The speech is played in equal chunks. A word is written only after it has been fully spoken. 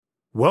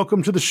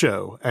Welcome to the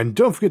show, and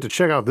don't forget to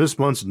check out this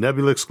month's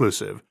Nebula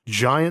exclusive,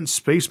 Giant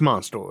Space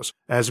Monsters,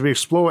 as we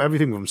explore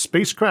everything from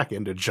space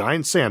kraken to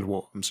giant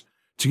sandworms.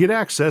 To get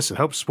access and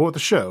help support the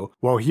show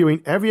while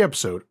hearing every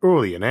episode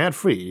early and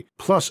ad-free,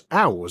 plus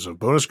hours of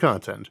bonus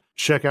content,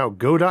 check out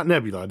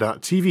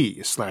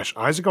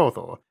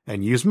go.nebula.tv/IsaacArthur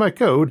and use my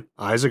code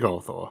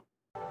IsaacArthur.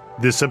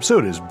 This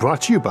episode is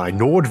brought to you by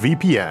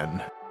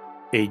NordVPN.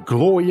 A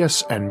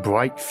glorious and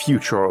bright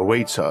future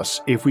awaits us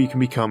if we can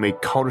become a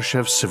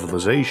Kardashev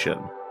civilization.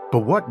 But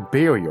what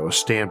barriers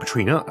stand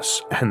between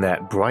us and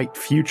that bright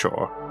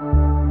future?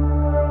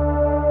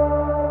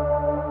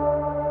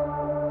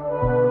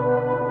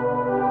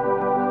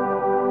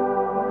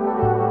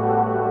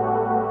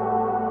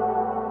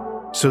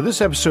 So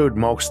this episode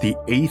marks the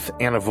 8th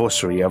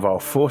anniversary of our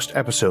first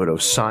episode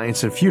of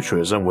Science and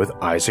Futurism with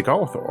Isaac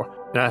Arthur,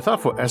 and I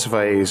thought for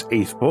SFIA's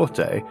 8th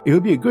birthday, it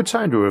would be a good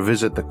time to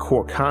revisit the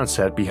core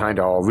concept behind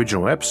our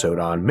original episode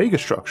on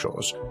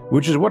megastructures,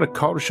 which is what a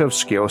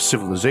Kardashev-scale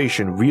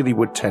civilization really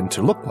would tend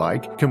to look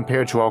like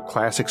compared to our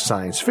classic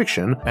science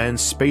fiction and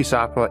space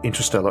opera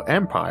interstellar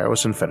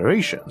empires and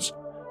federations.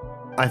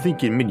 I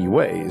think in many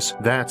ways,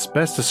 that's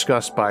best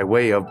discussed by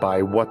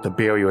what the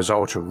barriers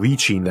are to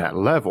reaching that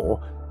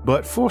level.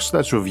 But first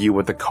let's review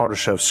what the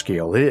Kardashev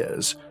scale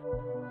is.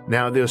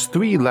 Now there's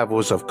 3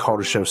 levels of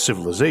Kardashev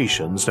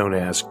civilizations known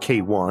as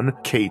K1,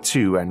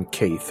 K2, and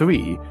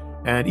K3,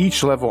 and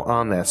each level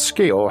on that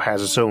scale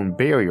has its own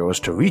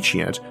barriers to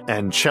reaching it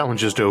and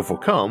challenges to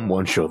overcome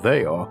once you're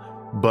there.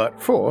 But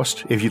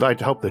first, if you'd like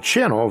to help the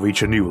channel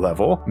reach a new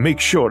level, make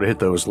sure to hit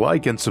those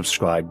like and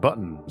subscribe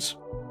buttons.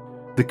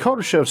 The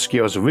Kardashev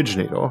scale's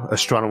originator,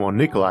 astronomer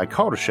Nikolai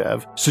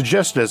Kardashev,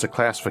 suggested as a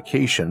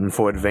classification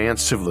for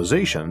advanced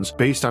civilizations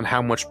based on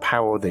how much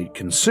power they'd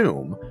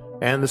consume,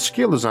 and the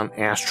scale is on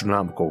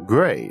astronomical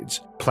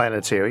grades,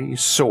 planetary,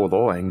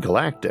 solar, and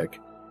galactic.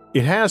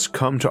 It has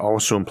come to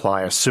also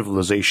imply a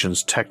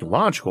civilization's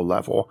technological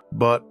level,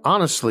 but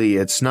honestly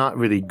it's not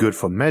really good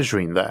for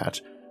measuring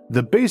that.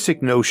 The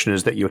basic notion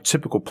is that your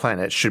typical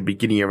planet should be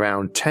getting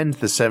around 10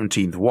 to the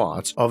 17th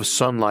watts of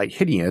sunlight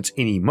hitting it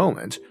any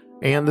moment,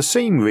 and the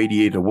same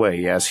radiated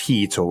away as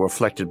heat or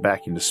reflected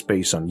back into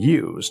space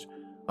unused.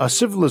 A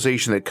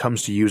civilization that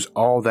comes to use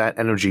all that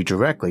energy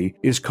directly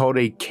is called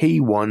a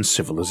K1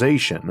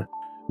 civilization.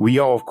 We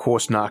are of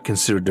course not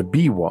considered to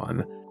be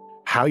one.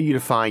 How you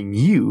define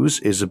use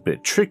is a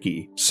bit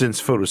tricky,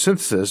 since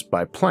photosynthesis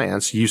by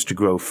plants used to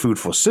grow food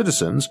for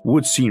citizens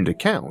would seem to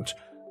count,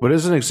 but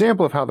as an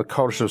example of how the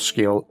Kardashev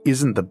scale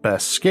isn't the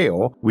best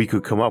scale we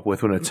could come up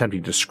with when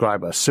attempting to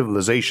describe a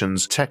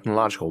civilization's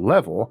technological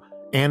level,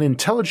 an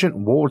intelligent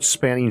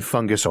world-spanning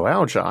fungus or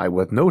algae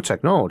with no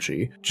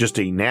technology, just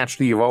a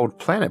naturally evolved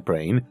planet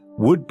brain,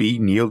 would be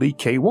nearly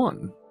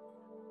K1.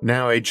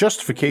 Now, a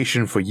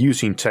justification for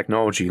using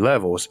technology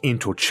levels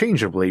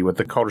interchangeably with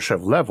the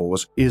Kardashev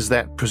levels is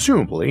that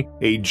presumably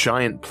a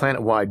giant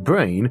planet-wide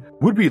brain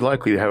would be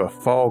likely to have a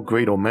far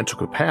greater mental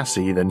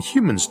capacity than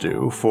humans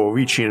do for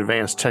reaching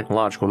advanced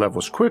technological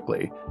levels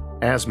quickly,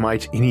 as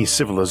might any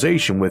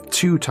civilization with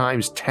 2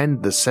 times 10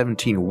 to the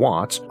 17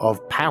 watts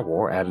of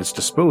power at its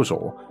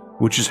disposal,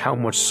 which is how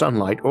much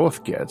sunlight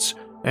Earth gets,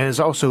 and is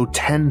also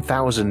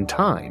 10,000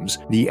 times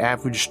the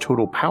average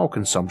total power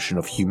consumption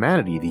of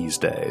humanity these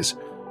days.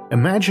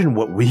 Imagine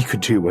what we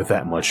could do with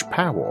that much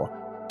power,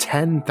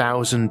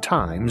 10,000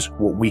 times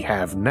what we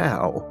have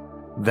now.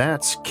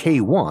 That's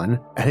K1,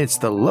 and it's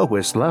the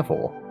lowest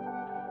level.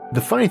 The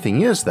funny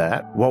thing is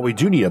that, while we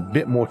do need a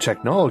bit more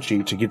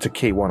technology to get to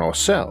K1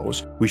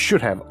 ourselves, we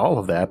should have all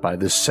of that by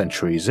this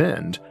century's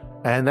end,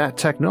 and that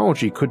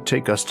technology could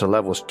take us to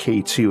levels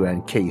K2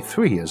 and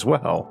K3 as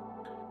well.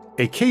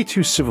 A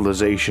K2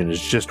 civilization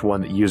is just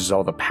one that uses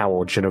all the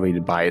power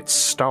generated by its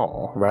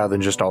star, rather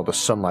than just all the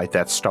sunlight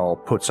that star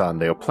puts on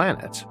their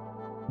planet.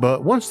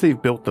 But once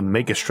they've built the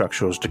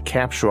megastructures to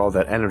capture all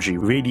that energy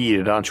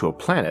radiated onto a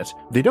planet,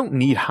 they don't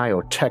need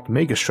higher tech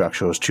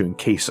megastructures to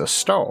encase a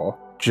star,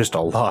 just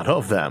a lot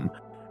of them,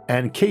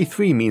 and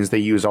K3 means they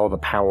use all the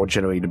power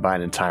generated by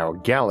an entire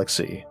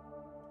galaxy.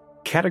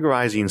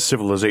 Categorizing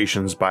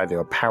civilizations by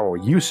their power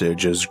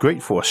usage is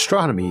great for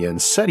astronomy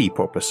and SETI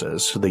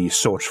purposes, the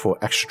search for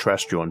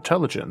extraterrestrial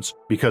intelligence,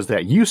 because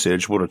that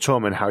usage will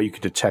determine how you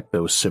can detect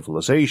those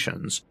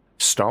civilizations.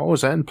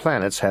 Stars and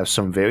planets have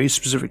some very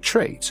specific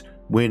traits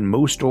when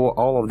most or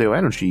all of their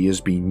energy is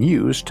being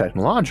used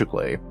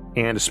technologically,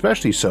 and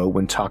especially so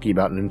when talking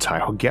about an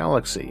entire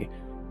galaxy.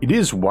 It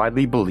is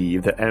widely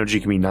believed that energy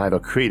can be neither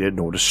created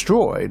nor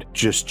destroyed,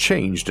 just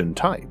changed in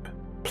type.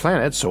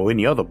 Planets or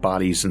any other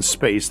bodies in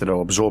space that are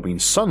absorbing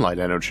sunlight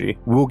energy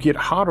will get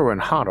hotter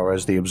and hotter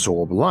as they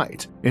absorb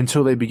light,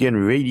 until they begin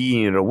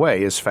radiating it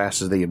away as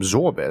fast as they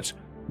absorb it.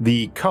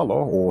 The color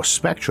or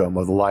spectrum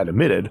of the light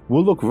emitted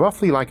will look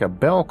roughly like a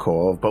bell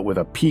curve, but with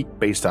a peak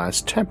based on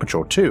its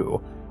temperature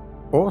too.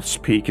 Earth's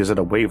peak is at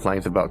a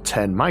wavelength of about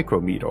 10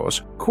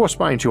 micrometers,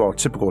 corresponding to our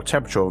typical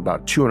temperature of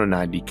about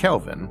 290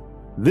 Kelvin.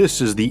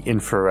 This is the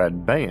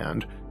infrared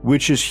band,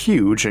 which is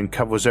huge and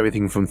covers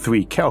everything from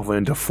 3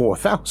 Kelvin to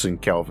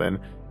 4000 Kelvin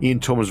in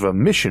terms of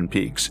emission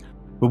peaks,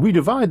 But we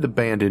divide the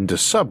band into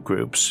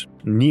subgroups: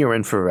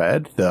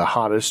 near-infrared, the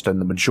hottest and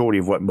the majority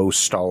of what most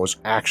stars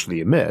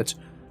actually emit;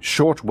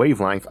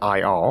 short-wavelength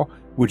IR,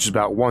 which is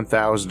about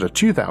 1000 to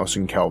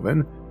 2000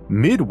 Kelvin;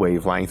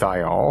 mid-wavelength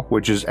IR,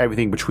 which is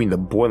everything between the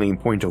boiling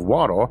point of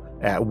water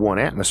at 1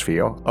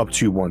 atmosphere up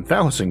to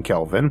 1000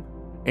 Kelvin;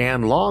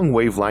 and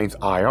long-wavelength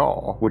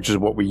IR, which is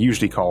what we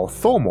usually call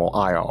thermal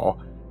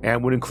IR,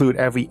 and would include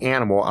every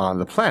animal on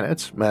the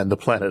planet, and the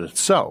planet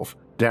itself,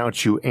 down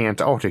to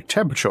Antarctic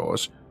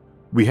temperatures.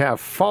 We have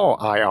far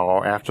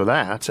IR after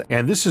that,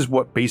 and this is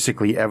what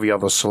basically every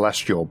other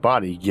celestial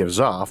body gives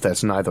off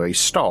that's neither a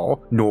star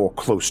nor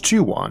close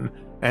to one,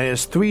 and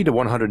is 3 to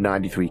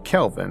 193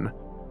 Kelvin.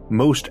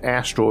 Most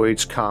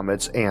asteroids,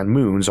 comets, and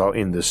moons are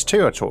in this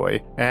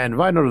territory, and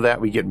right under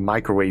that we get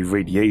microwave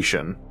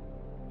radiation.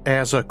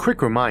 As a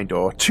quick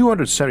reminder,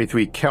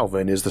 273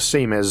 Kelvin is the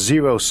same as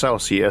 0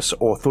 Celsius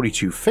or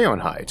 32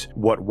 Fahrenheit,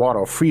 what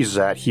water freezes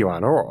at here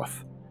on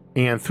Earth.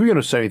 And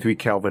 373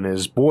 Kelvin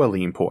is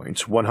boiling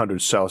point,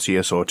 100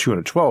 Celsius or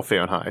 212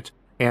 Fahrenheit,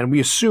 and we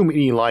assume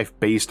any life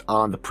based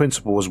on the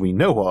principles we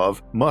know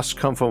of must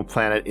come from a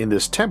planet in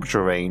this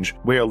temperature range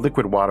where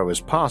liquid water is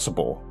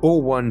possible,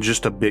 or one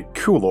just a bit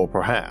cooler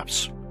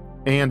perhaps.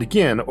 And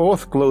again,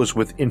 Earth glows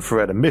with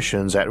infrared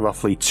emissions at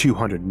roughly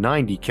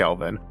 290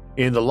 Kelvin,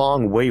 in the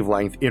long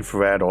wavelength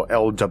infrared or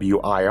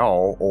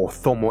LWIR or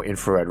thermal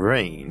infrared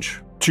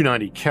range.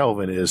 290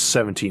 Kelvin is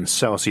 17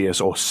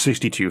 Celsius or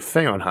 62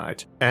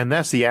 Fahrenheit, and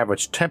that's the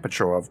average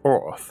temperature of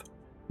Earth.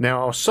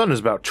 Now our Sun is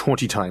about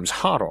 20 times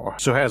hotter,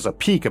 so has a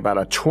peak about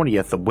a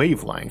 20th the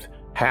wavelength,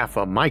 half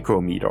a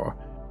micrometer.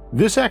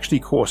 This actually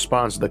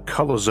corresponds to the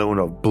color zone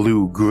of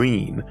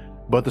blue-green,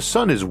 but the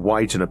Sun is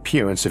white in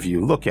appearance if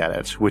you look at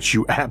it, which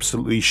you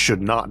absolutely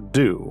should not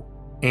do.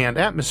 And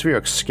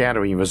atmospheric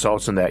scattering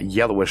results in that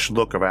yellowish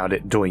look around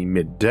it during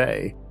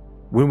midday.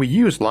 When we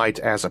use light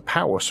as a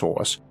power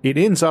source, it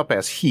ends up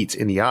as heat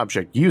in the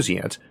object using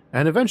it,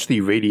 and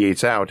eventually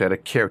radiates out at a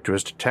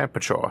characteristic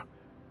temperature.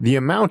 The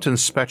amount and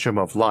spectrum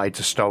of light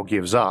a star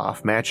gives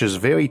off matches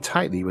very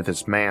tightly with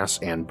its mass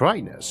and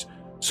brightness,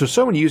 so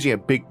someone using a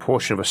big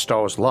portion of a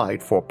star's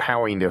light for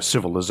powering their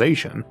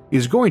civilization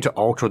is going to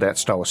alter that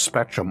star's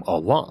spectrum a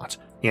lot,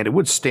 and it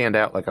would stand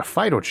out like a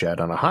fighter jet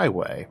on a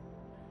highway.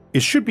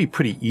 It should be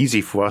pretty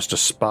easy for us to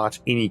spot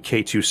any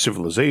K2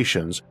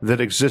 civilizations that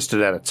existed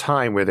at a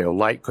time where their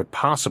light could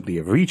possibly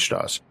have reached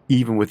us,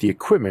 even with the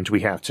equipment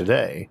we have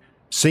today.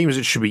 Same as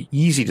it should be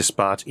easy to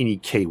spot any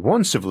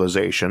K1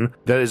 civilization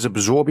that is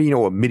absorbing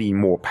or emitting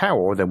more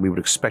power than we would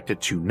expect it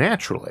to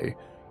naturally.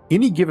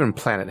 Any given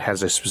planet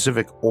has a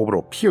specific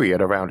orbital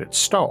period around its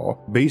star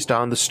based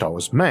on the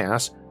star's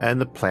mass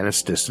and the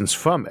planet's distance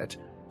from it.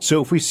 So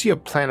if we see a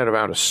planet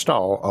around a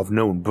star of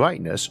known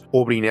brightness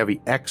orbiting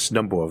every X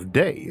number of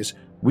days,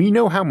 we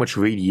know how much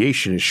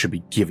radiation it should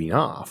be giving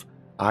off,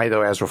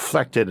 either as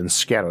reflected and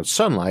scattered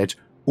sunlight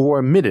or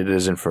emitted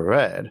as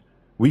infrared.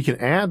 We can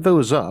add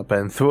those up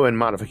and throw in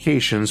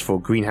modifications for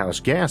greenhouse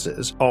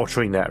gases,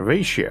 altering that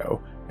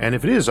ratio, and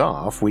if it is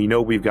off, we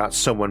know we've got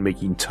someone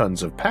making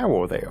tons of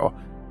power there,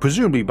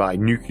 presumably by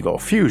nuclear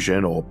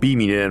fusion or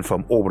beaming it in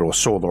from orbital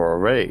solar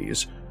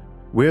arrays.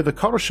 Where the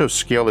Kardashev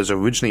scale is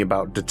originally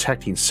about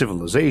detecting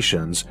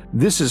civilizations,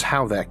 this is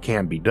how that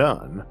can be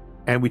done.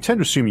 And we tend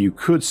to assume you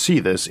could see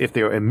this if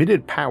their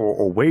emitted power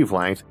or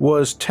wavelength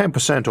was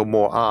 10% or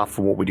more off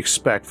from what we'd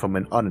expect from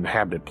an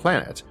uninhabited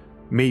planet,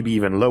 maybe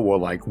even lower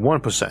like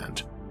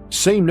 1%.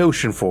 Same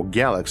notion for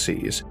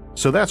galaxies,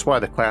 so that's why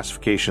the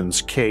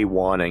classifications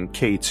K1 and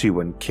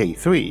K2 and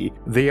K3,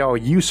 they are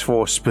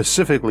useful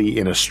specifically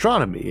in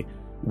astronomy.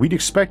 We'd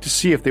expect to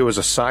see if there was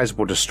a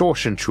sizable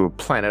distortion to a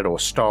planet or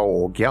star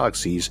or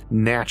galaxy's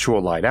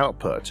natural light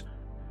output.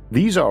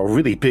 These are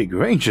really big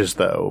ranges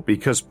though,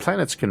 because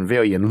planets can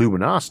vary in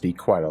luminosity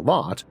quite a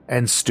lot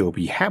and still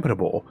be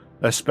habitable,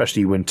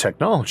 especially when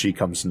technology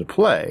comes into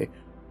play,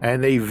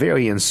 and they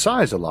vary in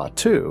size a lot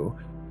too.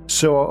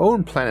 So our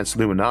own planet's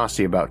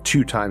luminosity about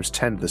 2 times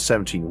 10 to the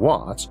 17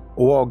 watts,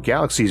 or our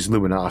galaxy's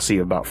luminosity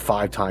about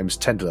 5 times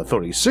 10 to the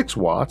 36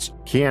 watts,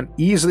 can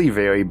easily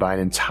vary by an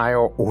entire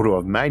order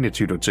of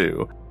magnitude or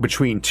two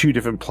between 2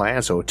 different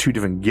planets or 2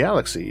 different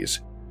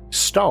galaxies.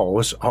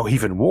 Stars are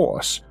even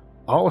worse.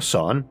 Our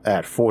Sun,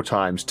 at 4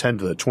 times 10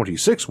 to the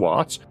 26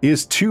 watts,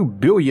 is 2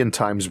 billion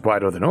times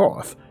brighter than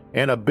Earth,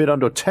 and a bit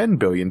under 10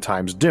 billion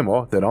times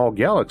dimmer than our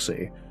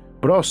galaxy.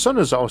 But our Sun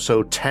is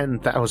also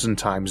 10,000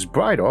 times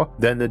brighter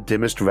than the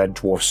dimmest red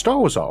dwarf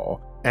stars are,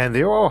 and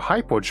there are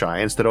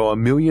hypergiants that are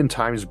 1,000,000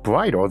 times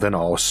brighter than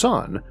our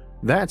Sun.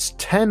 That's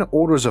 10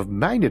 orders of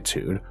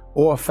magnitude,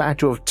 or a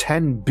factor of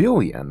 10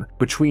 billion,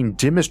 between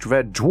dimmest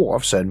red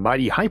dwarfs and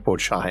mighty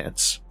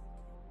hypergiants.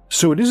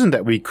 So it isn't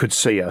that we could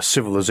say a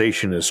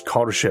civilization is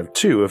Kardashev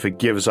 2 if it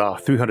gives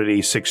off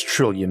 386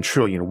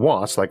 trillion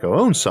watts like our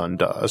own Sun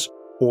does,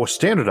 or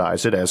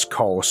standardize it as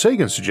Carl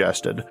Sagan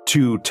suggested,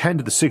 to 10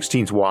 to the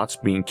 16th watts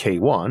being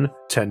K1,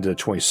 10 to the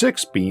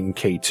 26 being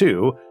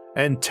K2,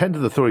 and 10 to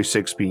the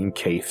 36 being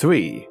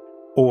K3,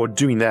 or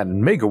doing that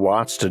in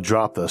megawatts to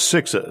drop the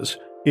 6s.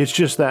 It's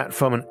just that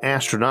from an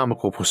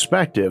astronomical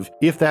perspective,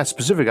 if that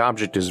specific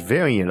object is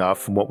varying enough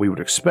from what we would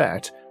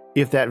expect,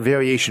 if that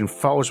variation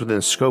falls within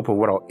the scope of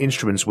what our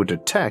instruments would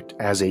detect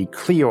as a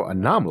clear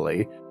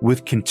anomaly,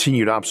 with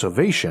continued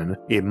observation,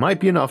 it might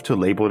be enough to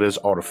label it as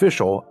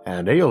artificial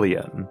and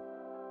alien.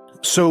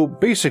 So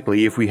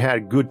basically, if we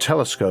had good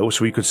telescopes,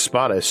 we could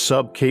spot a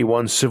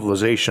sub-K1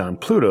 civilization on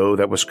Pluto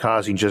that was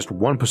causing just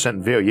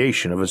 1%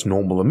 variation of its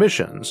normal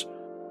emissions,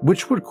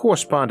 which would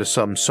correspond to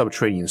some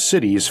subterranean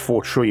city's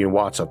 4 trillion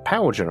watts of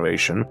power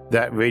generation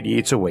that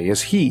radiates away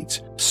as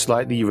heat,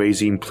 slightly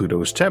raising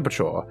Pluto's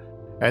temperature.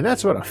 And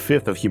that's about a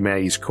fifth of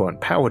humanity's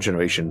current power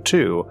generation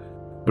too.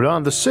 But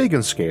on the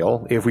Sagan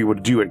scale, if we were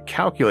to do it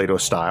calculator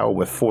style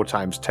with 4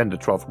 times 10 to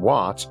 12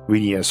 watts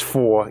reading as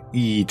 4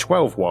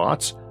 E12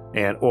 watts,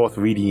 and Earth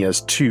reading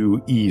as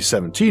 2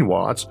 E17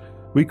 watts,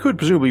 we could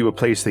presumably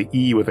replace the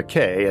E with a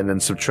K and then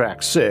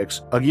subtract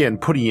 6, again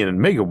putting in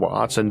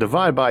megawatts, and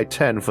divide by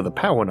 10 for the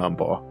power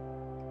number.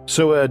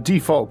 So a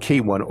default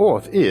K1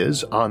 Earth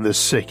is, on this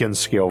Sagan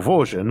scale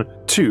version,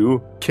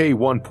 2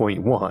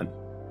 K1.1,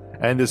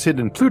 and this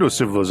hidden Pluto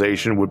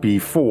civilization would be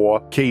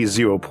 4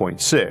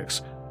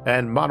 K0.6,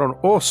 and modern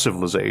Earth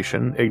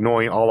civilization,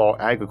 ignoring all our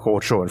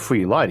agriculture and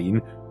free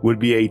lighting, would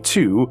be a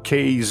 2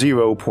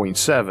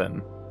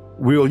 K0.7.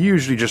 We'll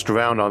usually just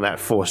round on that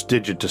first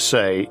digit to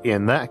say,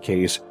 in that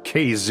case,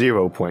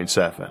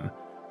 K0.7.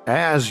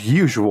 As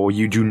usual,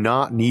 you do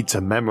not need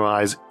to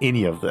memorize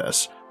any of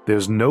this.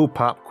 There's no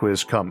pop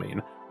quiz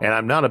coming, and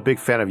I'm not a big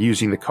fan of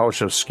using the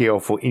Kardashev scale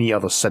for any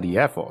other SETI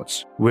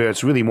efforts, where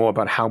it's really more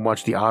about how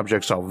much the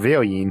objects are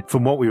varying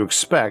from what we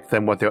expect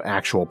than what their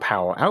actual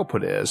power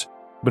output is.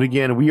 But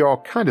again, we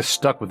are kind of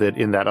stuck with it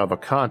in that other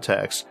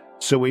context,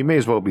 so we may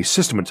as well be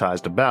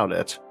systematized about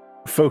it.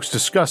 Folks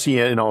discussing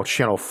it in our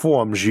channel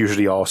forums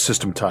usually are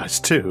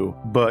systematized too,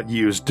 but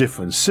use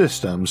different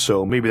systems,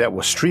 so maybe that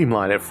will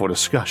streamline it for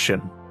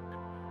discussion.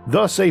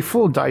 Thus, a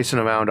full Dyson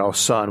around our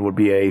Sun would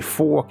be a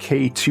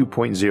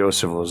 4K2.0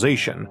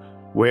 civilization,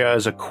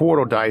 whereas a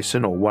quarter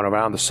Dyson or one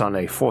around the Sun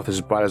a fourth as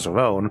bright as our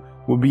own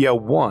would be a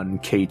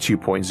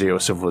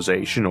 1K2.0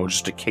 civilization or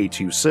just a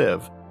K2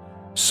 civ.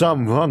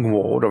 Some rung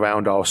world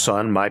around our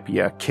Sun might be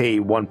a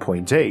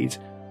K1.8,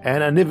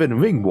 and a Niven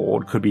ring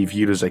world could be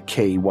viewed as a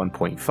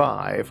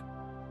K1.5.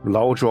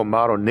 Larger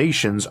modern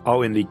nations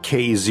are in the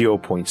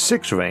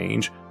K0.6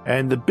 range,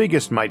 and the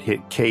biggest might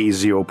hit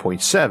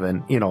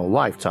K0.7 in our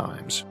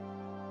lifetimes.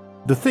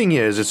 The thing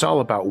is, it's all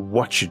about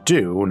what you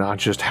do, not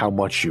just how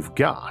much you've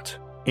got.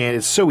 And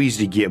it's so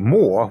easy to get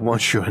more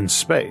once you're in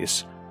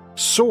space.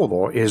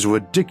 Solar is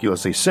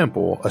ridiculously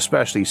simple,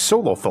 especially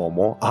solar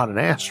thermal on an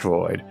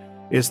asteroid.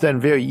 It's then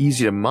very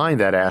easy to mine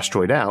that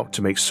asteroid out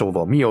to make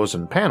solar mirrors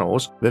and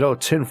panels that are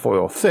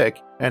tinfoil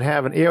thick and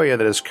have an area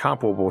that is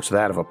comparable to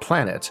that of a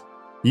planet.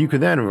 You can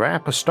then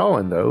wrap a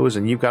star in those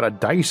and you've got a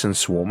Dyson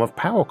swarm of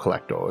power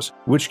collectors,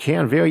 which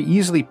can very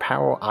easily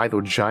power either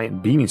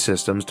giant beaming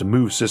systems to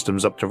move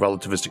systems up to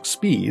relativistic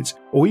speeds,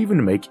 or even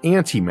to make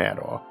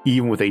antimatter,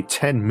 even with a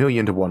 10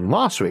 million to 1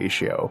 loss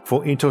ratio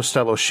for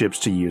interstellar ships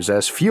to use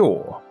as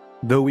fuel.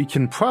 Though we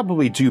can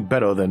probably do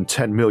better than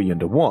 10 million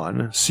to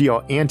 1, see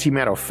our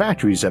Antimatter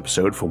Factories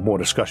episode for more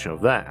discussion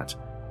of that.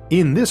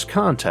 In this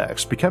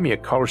context, becoming a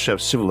Kardashev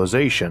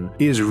civilization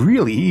is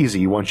really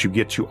easy once you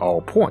get to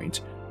our point,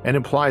 and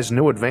implies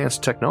no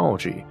advanced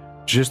technology,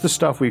 just the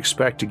stuff we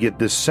expect to get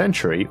this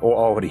century or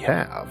already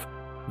have.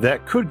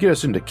 That could get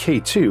us into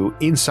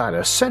K2 inside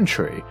a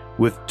century,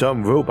 with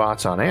dumb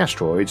robots on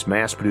asteroids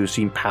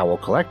mass-producing power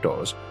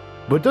collectors,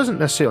 but doesn't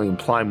necessarily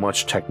imply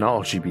much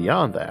technology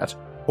beyond that,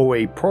 or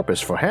a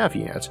purpose for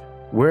having it,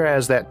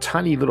 whereas that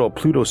tiny little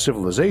Pluto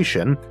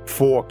civilization,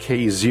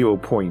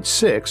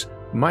 4K0.6,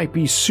 might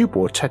be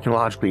super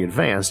technologically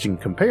advanced in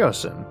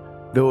comparison,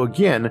 though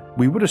again,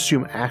 we would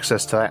assume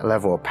access to that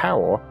level of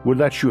power would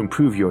let you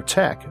improve your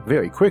tech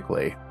very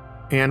quickly.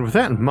 And with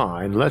that in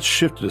mind, let's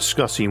shift to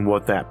discussing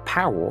what that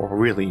power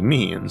really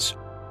means.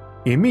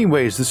 In many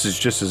ways, this is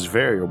just as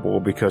variable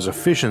because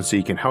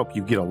efficiency can help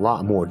you get a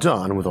lot more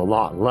done with a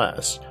lot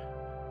less.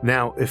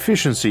 Now,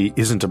 efficiency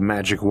isn't a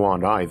magic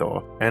wand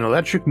either. An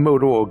electric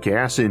motor or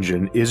gas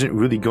engine isn't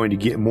really going to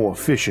get more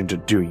efficient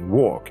at doing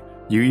work.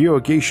 Your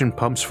irrigation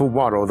pumps for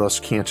water thus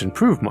can't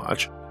improve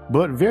much,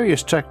 but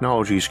various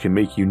technologies can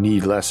make you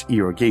need less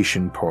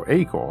irrigation per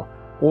acre,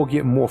 or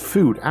get more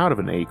food out of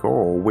an acre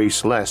or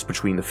waste less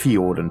between the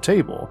field and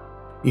table.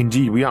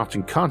 Indeed, we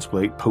often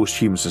contemplate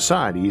post-human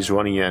societies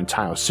running an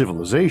entire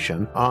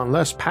civilization on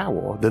less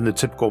power than the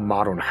typical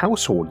modern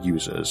household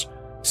uses.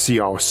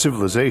 See our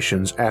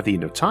Civilizations at the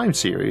End of Time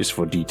series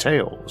for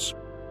details.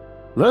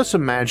 Let us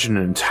imagine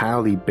an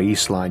entirely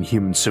baseline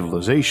human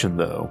civilization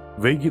though,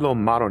 regular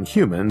modern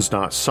humans,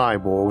 not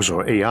cyborgs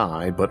or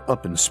AI, but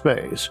up in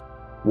space.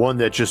 One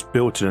that just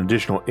built an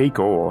additional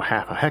acre or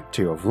half a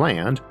hectare of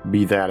land,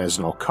 be that as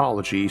an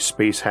ecology,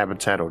 space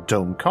habitat or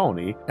dome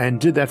colony,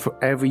 and did that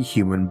for every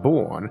human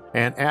born,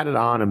 and added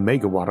on a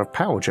megawatt of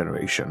power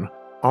generation,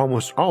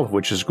 almost all of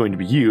which is going to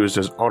be used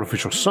as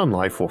artificial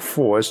sunlight for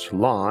forest,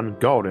 lawn,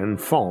 garden,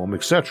 farm,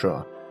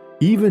 etc.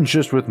 Even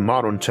just with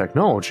modern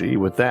technology,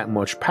 with that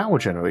much power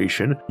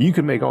generation, you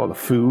can make all the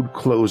food,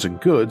 clothes,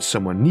 and goods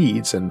someone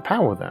needs and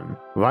power them,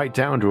 right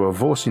down to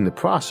reversing the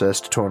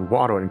process to turn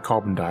water and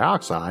carbon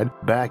dioxide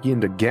back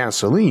into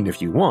gasoline if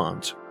you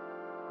want.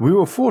 We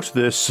refer to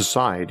this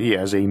society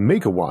as a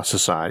megawatt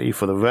society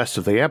for the rest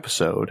of the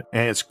episode,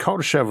 and its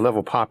Kardashev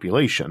level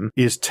population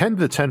is 10 to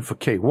the 10 for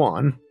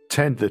K1,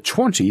 10 to the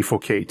 20 for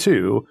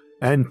K2,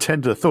 and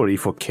 10 to the 30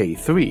 for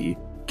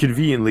K3,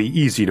 conveniently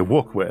easy to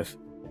work with.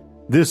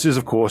 This is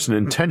of course an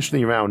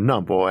intentionally round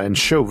number, and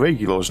show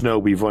regulars know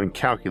we've run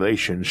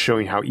calculations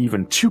showing how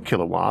even 2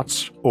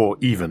 kilowatts, or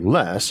even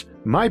less,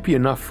 might be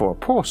enough for a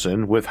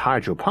person with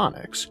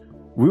hydroponics.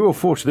 We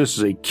refer to this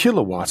as a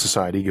kilowatt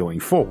society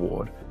going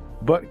forward,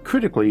 but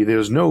critically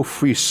there's no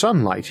free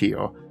sunlight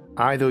here.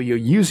 Either you're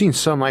using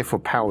sunlight for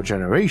power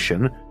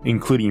generation,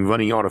 including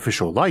running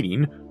artificial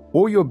lighting,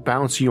 or you're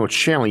bouncing or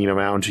channeling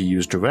around to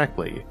use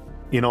directly.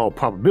 In all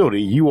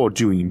probability you are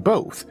doing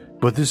both,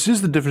 but this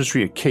is the difference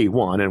between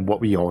K1 and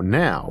what we are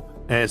now,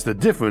 and it's the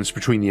difference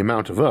between the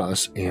amount of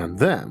us and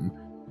them.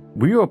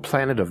 We are a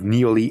planet of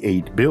nearly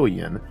 8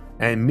 billion,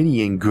 and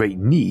many in great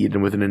need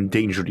and with an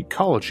endangered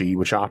ecology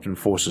which often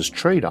forces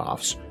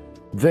trade-offs.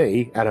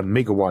 They, at a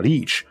megawatt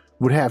each,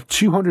 would have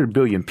 200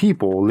 billion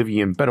people living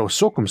in better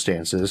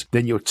circumstances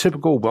than your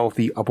typical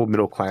wealthy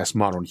upper-middle-class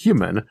modern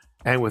human,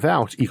 and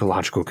without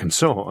ecological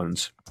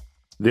concerns.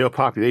 Their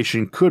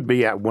population could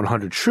be at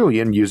 100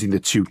 trillion using the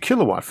 2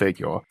 kilowatt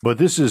figure, but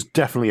this is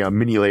definitely a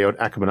mini-layered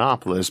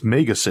Ecomonopolis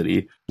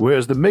megacity,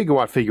 whereas the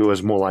megawatt figure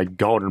is more like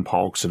garden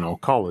parks and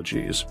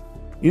ecologies.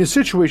 In a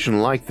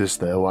situation like this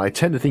though, I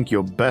tend to think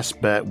your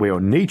best bet where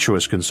nature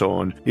is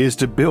concerned is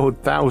to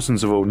build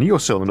thousands of O'Neill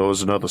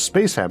cylinders and other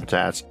space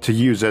habitats to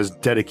use as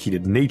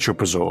dedicated nature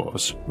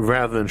preserves,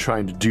 rather than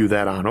trying to do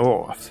that on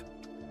Earth.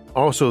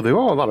 Also, there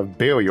are a lot of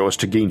barriers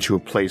to getting to a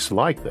place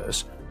like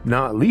this,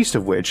 not least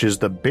of which is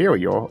the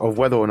barrier of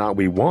whether or not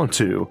we want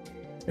to.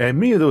 And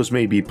many of those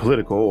may be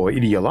political or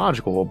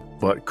ideological,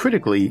 but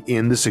critically,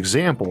 in this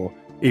example,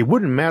 it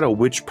wouldn't matter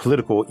which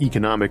political,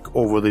 economic,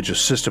 or religious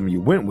system you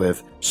went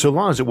with, so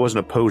long as it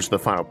wasn't opposed to the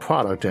final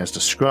product as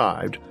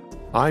described.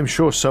 I'm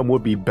sure some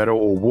would be better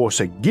or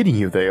worse at getting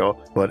you there,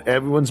 but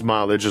everyone's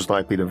mileage is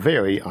likely to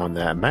vary on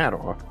that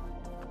matter.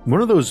 One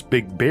of those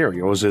big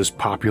barriers is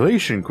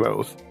population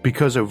growth,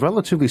 because a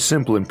relatively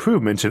simple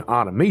improvement in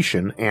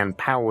automation and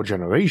power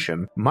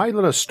generation might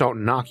let us start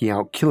knocking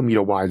out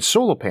kilometer-wide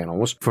solar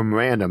panels from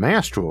random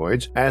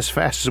asteroids as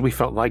fast as we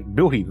felt like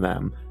building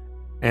them.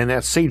 And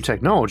that same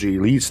technology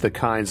leads to the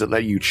kinds that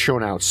let you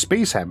churn out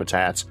space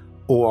habitats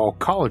or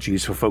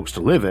ecologies for folks to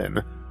live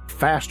in,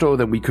 faster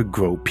than we could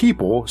grow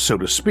people, so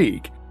to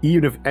speak,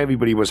 even if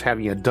everybody was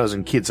having a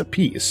dozen kids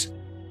apiece.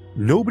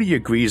 Nobody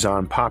agrees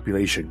on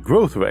population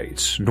growth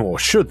rates, nor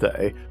should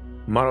they.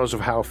 Models of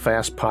how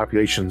fast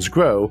populations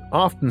grow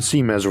often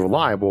seem as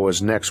reliable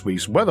as next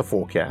week's weather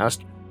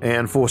forecast,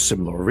 and for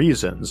similar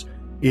reasons.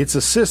 It's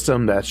a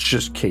system that's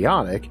just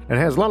chaotic and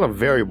has a lot of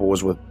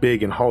variables with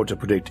big and hard to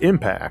predict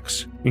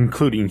impacts,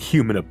 including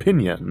human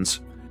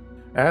opinions.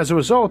 As a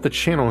result, the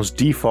channel's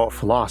default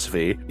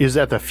philosophy is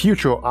that the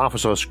future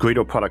offers us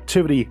greater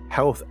productivity,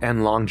 health,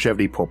 and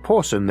longevity per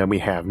person than we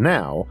have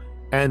now,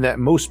 and that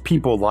most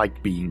people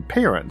like being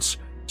parents,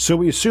 so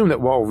we assume that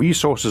while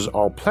resources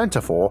are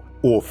plentiful,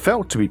 or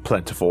felt to be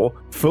plentiful,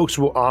 folks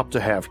will opt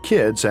to have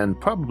kids, and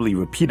probably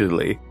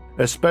repeatedly,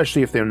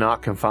 especially if they're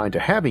not confined to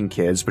having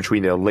kids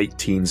between their late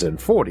teens and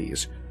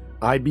 40s.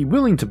 I'd be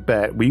willing to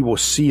bet we will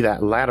see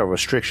that latter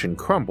restriction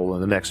crumble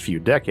in the next few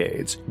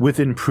decades,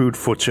 with improved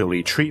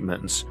fertility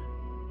treatments.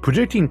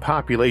 Predicting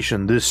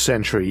population this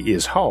century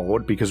is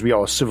hard because we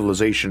are a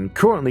civilization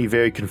currently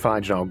very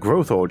confined in our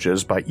growth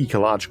urges by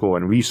ecological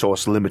and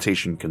resource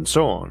limitation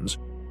concerns.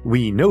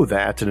 We know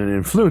that, and it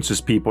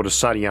influences people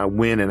deciding on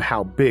when and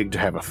how big to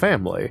have a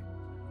family.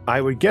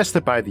 I would guess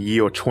that by the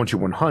year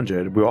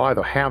 2100 we'll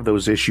either have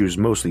those issues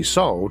mostly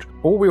solved,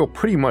 or we'll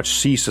pretty much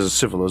cease as a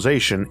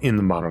civilization in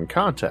the modern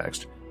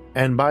context.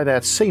 And by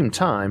that same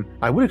time,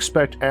 I would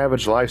expect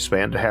average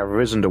lifespan to have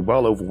risen to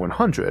well over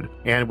 100,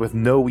 and with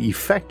no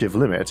effective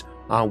limit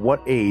on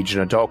what age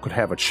an adult could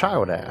have a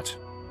child at.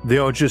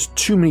 There are just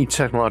too many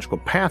technological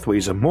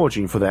pathways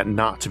emerging for that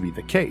not to be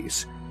the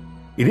case.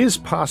 It is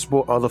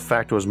possible other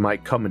factors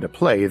might come into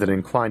play that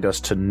inclined us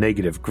to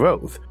negative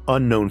growth,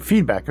 unknown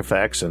feedback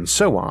effects, and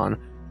so on,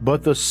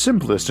 but the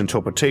simplest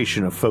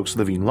interpretation of folks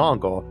living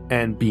longer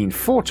and being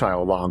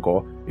fertile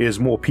longer is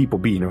more people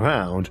being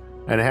around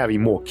and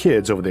having more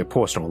kids over their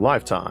personal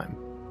lifetime.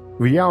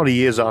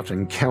 Reality is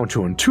often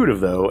counterintuitive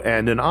though,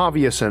 and an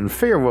obvious and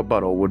fair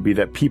rebuttal would be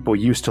that people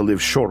used to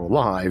live shorter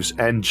lives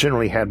and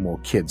generally had more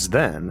kids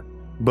then.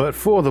 But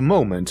for the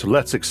moment,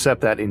 let's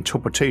accept that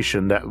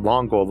interpretation that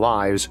longer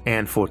lives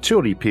and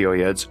fertility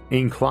periods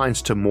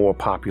inclines to more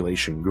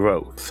population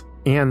growth,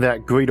 and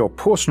that greater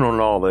personal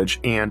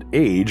knowledge and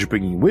age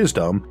bringing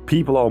wisdom,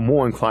 people are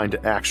more inclined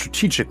to act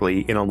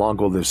strategically in a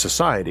longer-lived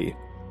society,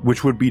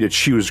 which would be to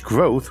choose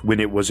growth when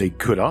it was a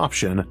good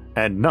option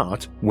and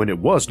not when it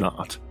was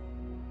not.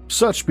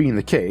 Such being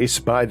the case,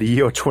 by the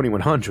year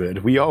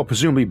 2100, we are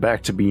presumably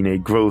back to being a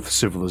growth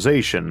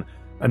civilization,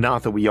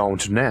 not that we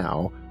aren't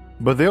now,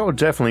 but there are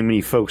definitely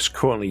many folks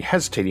currently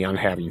hesitating on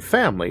having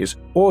families,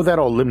 or that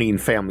are limiting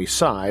family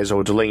size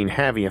or delaying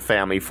having a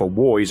family for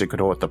worries that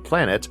could hurt the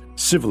planet,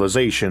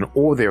 civilization,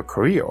 or their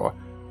career.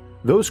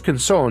 Those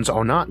concerns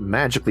are not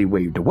magically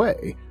waved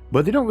away,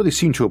 but they don't really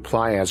seem to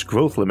apply as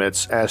growth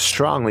limits as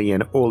strongly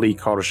in early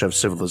Kardashev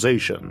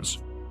civilizations.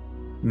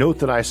 Note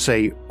that I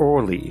say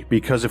early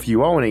because if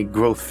you are in a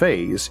growth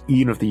phase,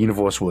 even if the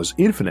universe was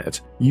infinite,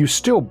 you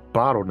still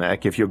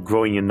bottleneck if you're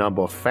growing in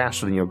number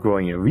faster than you're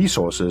growing in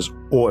resources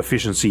or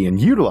efficiency in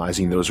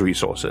utilizing those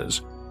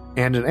resources.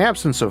 And in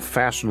absence of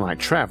faster than light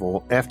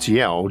travel,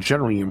 FTL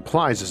generally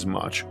implies as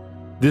much.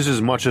 This is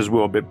much as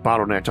we're a bit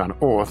bottlenecked on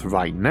Earth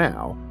right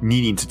now,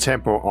 needing to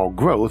temper our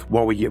growth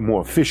while we get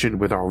more efficient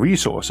with our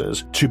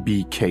resources to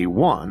be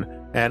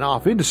K1, and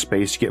off into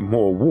space to get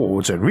more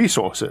rewards and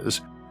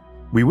resources.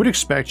 We would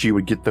expect you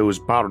would get those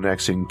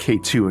bottlenecks in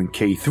K2 and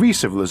K3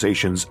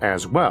 civilizations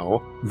as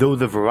well, though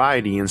the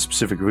variety and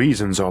specific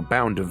reasons are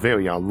bound to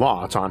vary a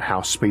lot on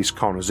how space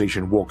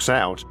colonization works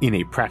out in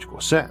a practical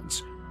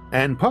sense,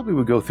 and probably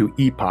would go through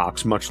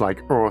epochs much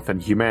like Earth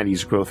and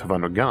humanity's growth have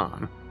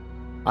undergone.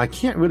 I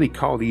can't really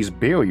call these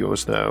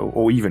barriers though,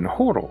 or even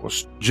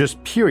hurdles,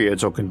 just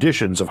periods or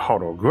conditions of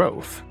harder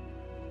growth.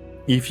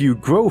 If you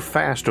grow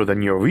faster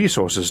than your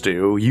resources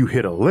do, you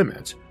hit a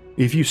limit.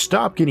 If you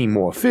stop getting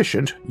more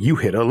efficient, you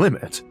hit a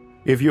limit.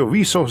 If your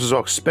resources are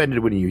expended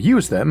when you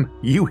use them,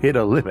 you hit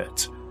a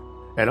limit.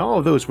 And all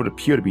of those would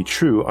appear to be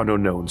true under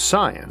known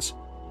science.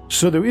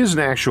 So there is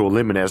an actual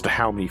limit as to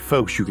how many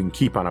folks you can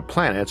keep on a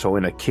planet or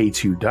in a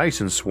K2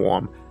 Dyson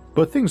swarm,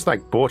 but things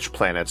like birch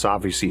planets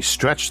obviously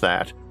stretch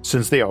that,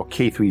 since they are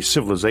K3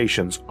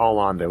 civilizations all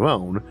on their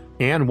own,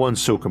 and one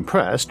so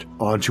compressed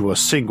onto a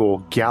single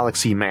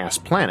galaxy-mass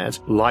planet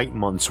light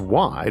months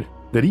wide,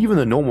 that even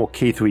the normal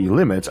K3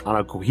 limit on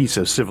a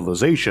cohesive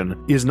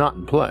civilization is not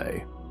in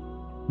play.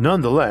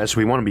 Nonetheless,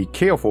 we want to be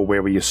careful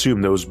where we assume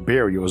those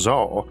barriers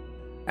are.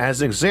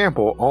 As an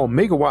example, our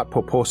megawatt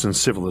per person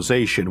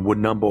civilization would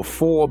number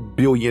 4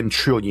 billion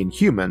trillion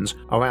humans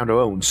around our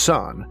own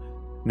sun.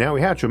 Now we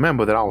have to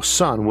remember that our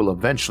sun will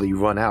eventually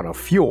run out of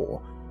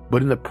fuel,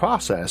 but in the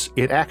process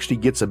it actually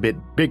gets a bit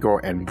bigger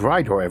and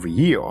brighter every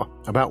year,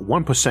 about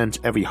 1%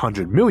 every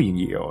 100 million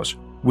years,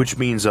 which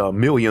means a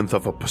millionth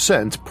of a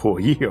percent per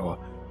year,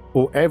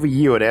 or every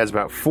year it adds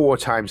about 4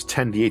 times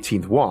 10 to the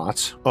 18th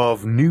watts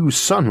of new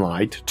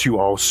sunlight to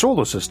our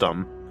solar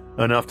system,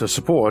 enough to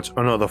support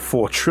another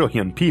 4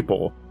 trillion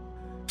people.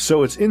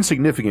 So it's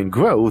insignificant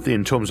growth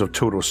in terms of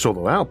total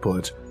solar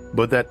output,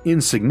 but that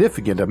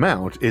insignificant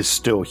amount is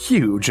still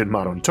huge in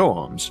modern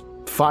terms,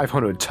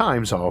 500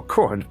 times our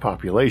current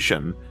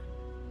population.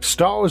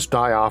 Stars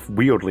die off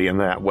weirdly in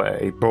that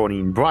way,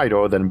 burning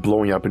brighter than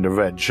blowing up into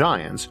red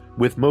giants,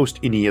 with most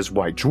any as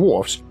white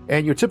dwarfs,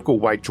 and your typical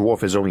white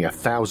dwarf is only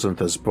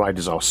 1,000th as bright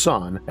as our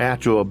sun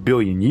after a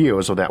billion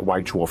years of that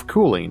white dwarf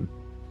cooling.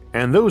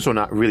 And those are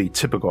not really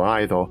typical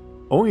either.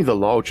 Only the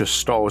largest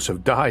stars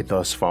have died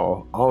thus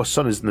far. Our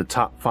sun is in the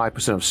top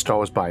 5% of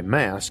stars by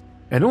mass,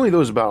 and only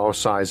those about our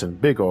size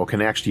and bigger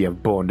can actually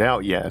have burned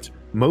out yet.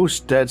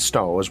 Most dead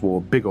stars were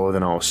bigger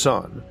than our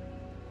sun.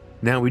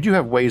 Now, we do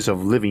have ways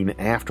of living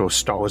after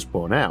stars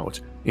burn out,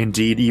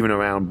 indeed even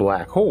around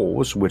black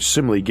holes, which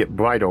similarly get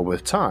brighter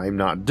with time,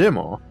 not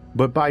dimmer,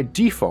 but by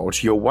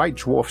default your white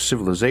dwarf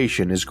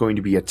civilization is going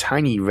to be a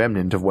tiny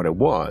remnant of what it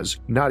was,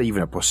 not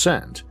even a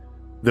percent.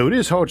 Though it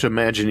is hard to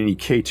imagine any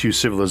K2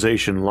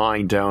 civilization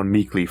lying down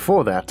meekly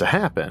for that to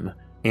happen,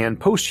 and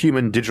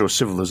post-human digital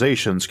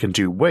civilizations can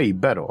do way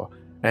better,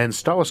 and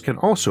stars can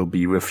also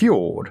be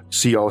refueled.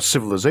 See our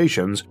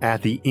Civilizations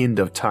at the End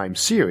of Time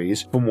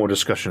series for more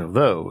discussion of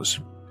those.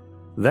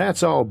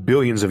 That's all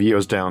billions of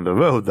years down the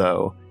road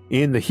though.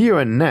 In the here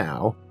and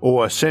now,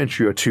 or a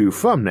century or two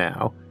from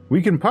now, we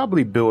can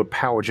probably build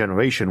power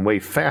generation way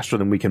faster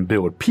than we can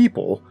build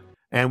people,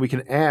 and we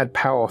can add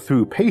power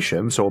through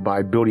patience or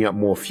by building up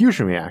more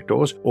fusion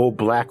reactors or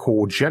black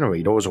hole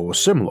generators or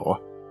similar.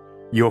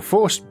 Your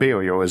first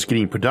barrier is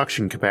getting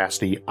production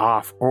capacity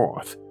off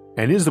Earth,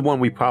 and is the one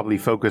we probably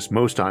focus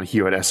most on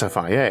here at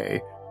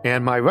SFIA,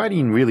 and my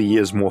writing really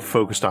is more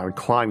focused on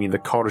climbing the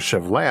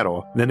Kardashev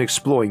ladder than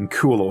exploring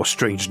cool or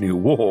strange new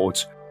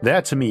worlds.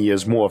 That to me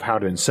is more of how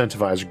to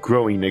incentivize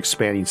growing and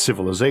expanding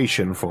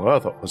civilization for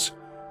others.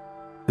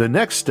 The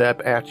next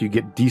step after you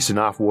get decent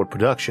off-world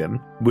production,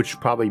 which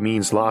probably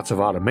means lots of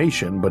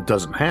automation but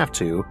doesn't have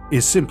to,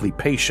 is simply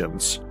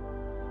patience.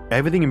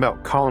 Everything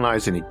about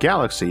colonizing a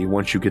galaxy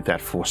once you get that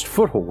first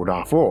foothold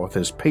off Earth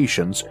is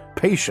patience,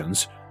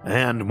 patience,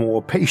 and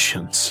more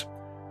patience.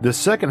 The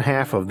second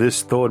half of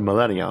this third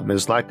millennium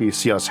is likely to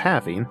see us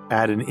having,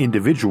 at an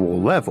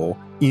individual level,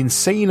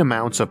 insane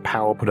amounts of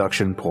power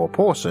production per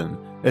person,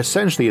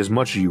 essentially as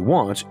much as you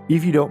want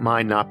if you don't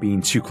mind not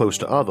being too close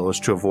to others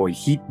to avoid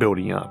heat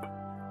building up.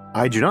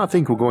 I do not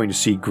think we're going to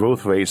see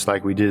growth rates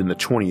like we did in the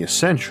 20th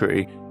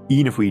century,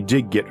 even if we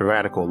did get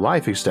radical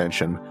life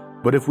extension,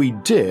 but if we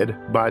did,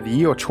 by the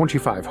year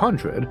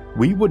 2500,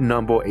 we would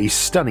number a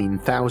stunning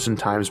 1,000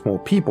 times more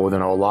people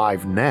than are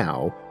alive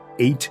now,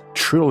 8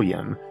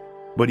 trillion.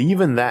 But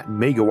even that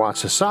megawatt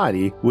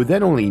society would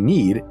then only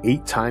need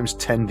 8 times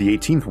 10 to the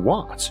 18th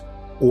watts,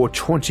 or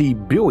 20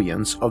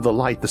 billionths of the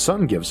light the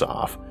sun gives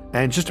off,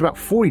 and just about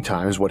 40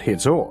 times what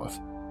hits Earth.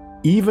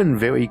 Even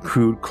very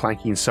crude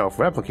clanking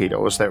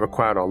self-replicators that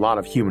required a lot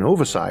of human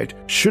oversight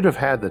should have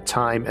had the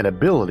time and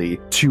ability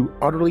to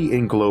utterly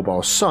englobe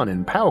our sun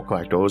in power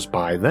collectors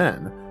by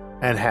then,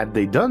 and had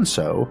they done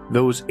so,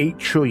 those 8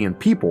 trillion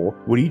people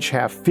would each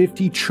have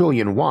 50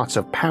 trillion watts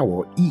of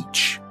power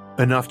each,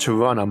 enough to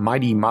run a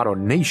mighty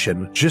modern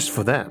nation just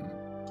for them.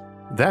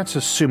 That's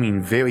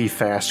assuming very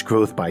fast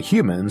growth by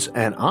humans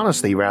and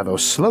honestly rather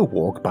slow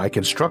walk by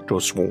constructor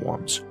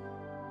swarms.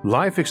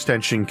 Life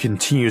extension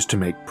continues to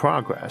make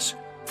progress.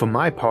 For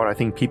my part, I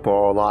think people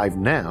are alive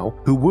now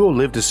who will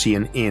live to see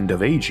an end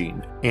of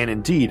aging, and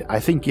indeed, I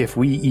think if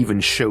we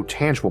even show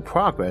tangible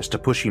progress to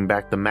pushing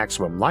back the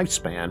maximum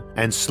lifespan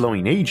and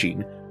slowing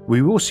aging,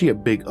 we will see a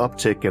big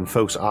uptick in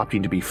folks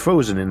opting to be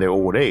frozen in their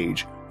old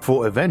age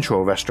for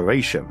eventual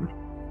restoration.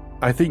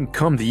 I think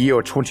come the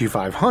year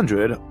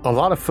 2500, a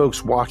lot of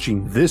folks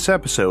watching this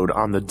episode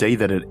on the day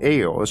that it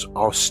airs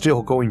are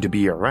still going to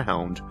be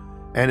around,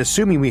 and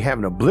assuming we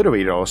haven't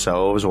obliterated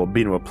ourselves or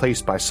been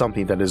replaced by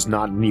something that is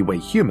not in any way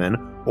human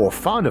or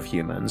fond of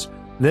humans,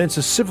 then it's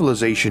a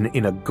civilization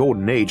in a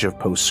golden age of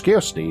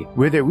post-scarcity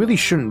where there really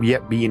shouldn't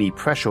yet be any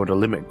pressure to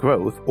limit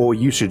growth or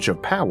usage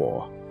of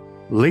power.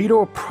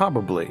 Later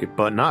probably,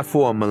 but not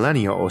for a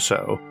millennia or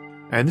so,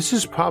 and this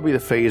is probably the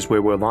phase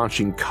where we're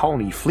launching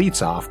colony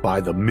fleets off by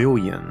the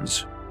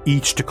millions,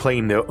 each to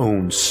claim their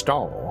own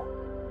star.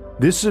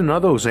 This is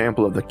another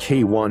example of the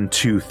K1,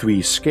 2,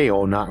 3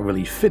 scale not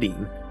really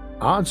fitting.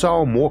 Odds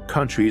are more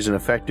countries and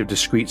effective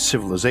discrete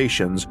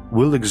civilizations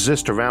will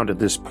exist around at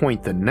this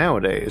point than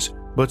nowadays,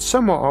 but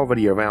some are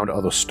already around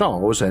other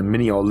stars and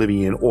many are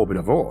living in orbit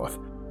of Earth.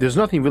 There's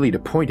nothing really to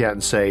point at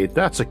and say,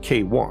 that's a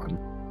K1.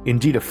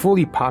 Indeed, a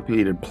fully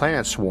populated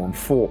planet swarm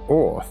for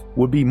Earth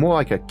would be more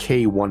like a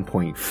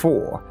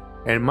K1.4,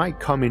 and might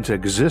come into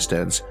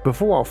existence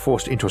before our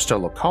first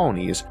interstellar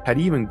colonies had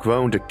even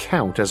grown to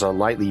count as a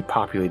lightly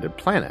populated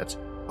planet,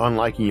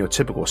 unlike in your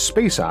typical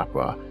space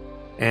opera.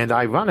 And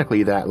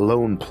ironically, that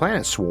lone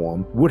planet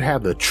swarm would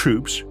have the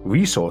troops,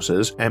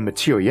 resources, and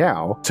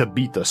material to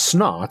beat the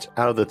snot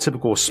out of the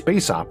typical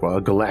space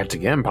opera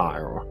galactic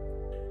empire.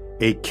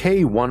 A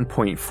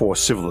K1.4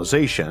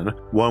 civilization,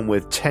 one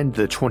with 10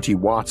 to the 20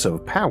 watts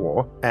of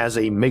power, as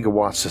a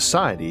megawatt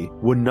society,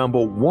 would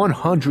number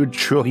 100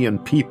 trillion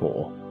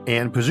people,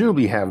 and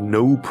presumably have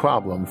no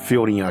problem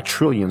fielding 1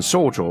 trillion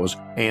soldiers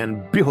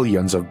and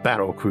billions of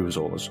battle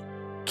cruisers.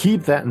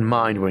 Keep that in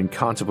mind when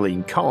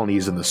contemplating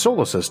colonies in the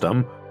solar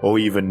system, or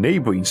even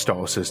neighboring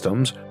star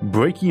systems,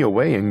 breaking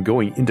away and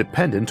going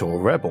independent or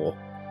rebel.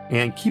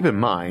 And keep in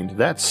mind,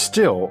 that's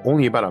still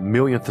only about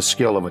 1/millionth the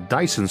scale of a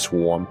Dyson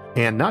swarm,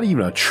 and not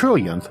even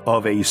 1/trillionth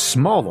of a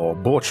smaller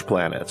Birch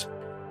planet.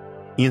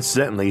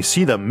 Incidentally,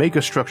 see the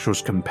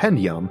Megastructures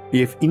Compendium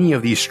if any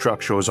of these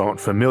structures aren't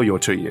familiar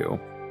to you.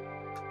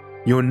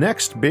 Your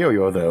next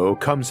barrier, though,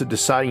 comes to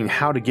deciding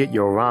how to get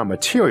your raw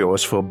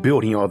materials for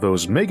building all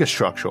those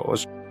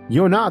megastructures.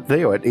 You're not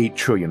there at 8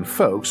 trillion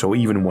folks or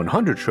even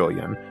 100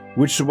 trillion,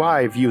 which is why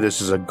I view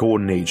this as a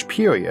golden age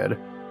period.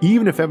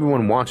 Even if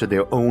everyone wanted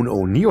their own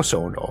O'Neill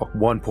cylinder,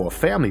 one per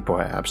family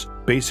perhaps,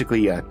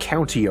 basically a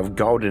county of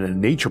garden and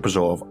nature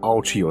preserve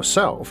all to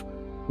yourself,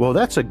 well,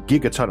 that's a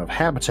gigaton of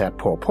habitat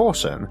per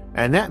person,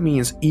 and that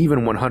means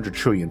even 100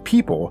 trillion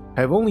people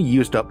have only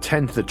used up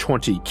 10 to the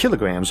 20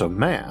 kilograms of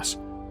mass,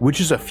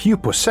 which is a few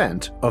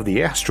percent of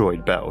the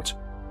asteroid belt.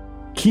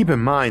 Keep in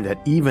mind that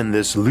even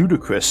this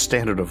ludicrous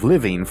standard of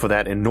living for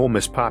that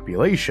enormous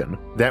population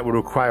that would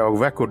require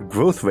record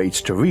growth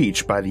rates to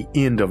reach by the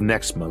end of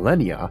next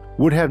millennia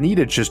would have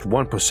needed just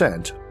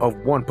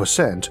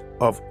 1%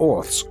 of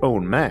Earth's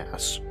own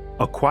mass,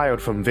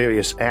 acquired from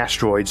various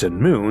asteroids and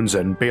moons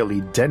and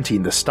barely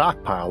denting the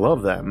stockpile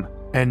of them,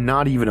 and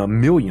not even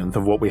 1/millionth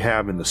of what we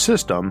have in the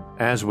system,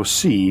 as we'll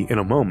see in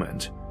a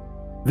moment.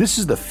 This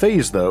is the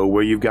phase, though,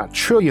 where you've got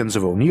trillions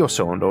of O'Neill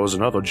cylinders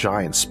and other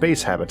giant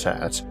space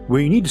habitats, where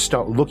you need to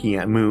start looking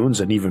at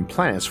moons and even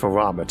planets for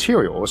raw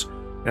materials,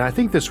 and I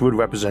think this would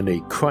represent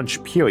a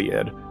crunch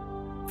period.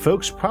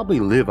 Folks probably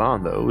live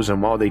on those,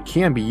 and while they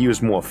can be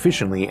used more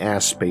efficiently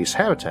as space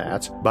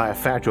habitats, by a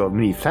factor of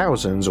many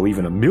thousands or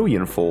even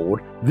 1,000,000-fold,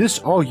 this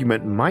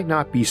argument might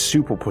not be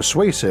super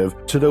persuasive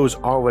to those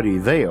already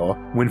there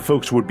when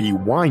folks would be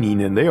whining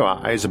in their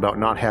eyes about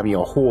not having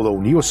a whole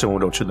O'Neill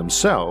cylinder to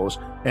themselves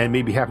and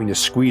maybe having to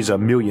squeeze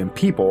 1,000,000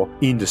 people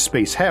into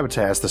space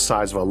habitats the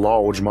size of a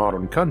large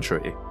modern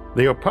country.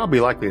 They are probably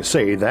likely to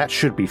say that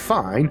should be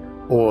fine,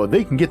 or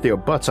they can get their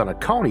butts on a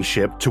colony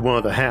ship to one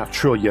of the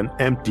 500 billion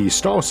empty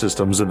star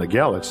systems in the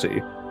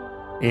galaxy.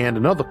 And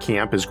another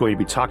camp is going to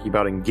be talking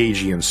about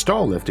engaging in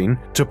starlifting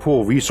to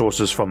pull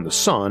resources from the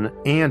sun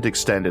and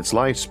extend its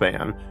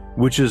lifespan,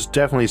 which is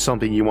definitely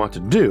something you want to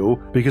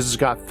do because it's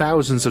got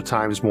thousands of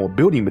times more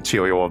building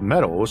material of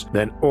metals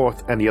than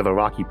Earth and the other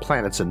rocky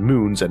planets and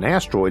moons and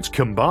asteroids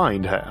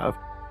combined have,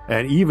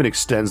 and even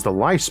extends the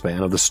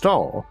lifespan of the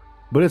star.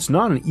 But it's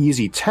not an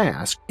easy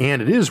task,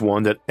 and it is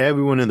one that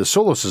everyone in the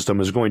solar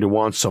system is going to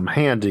want some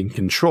hand in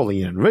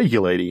controlling and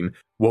regulating,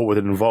 what with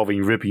it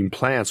involving ripping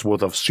planets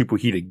worth of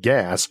superheated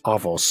gas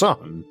off our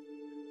sun.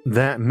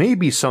 That may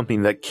be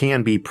something that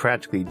can be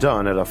practically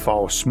done at a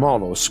far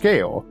smaller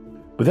scale,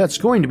 but that's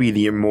going to be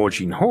the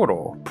emerging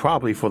hurdle,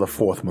 probably for the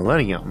 4th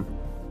millennium.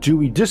 Do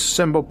we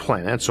disassemble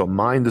planets or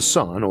mine the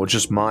sun or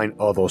just mine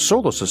other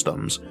solar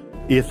systems?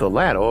 If the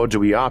latter, do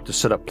we opt to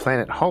set up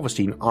planet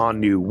harvesting on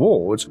new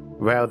worlds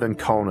rather than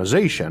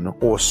colonization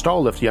or star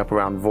lifting up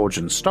around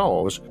virgin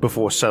stars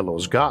before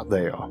settlers got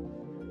there?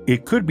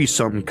 It could be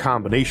some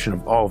combination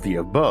of all of the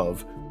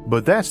above,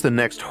 but that's the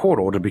next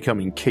hurdle to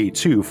becoming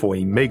K2 for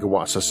a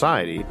megawatt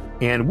society,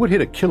 and would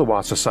hit a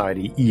kilowatt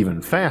society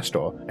even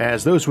faster,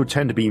 as those would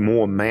tend to be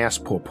more mass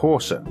per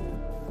person.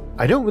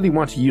 I don't really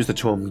want to use the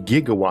term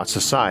gigawatt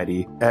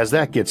society, as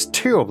that gets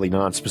terribly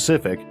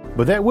non-specific,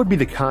 but that would be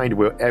the kind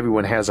where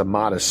everyone has a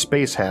modest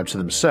space hab to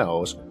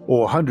themselves,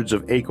 or hundreds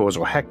of acres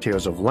or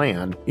hectares of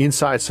land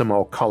inside some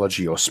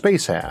ecology or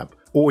space hab,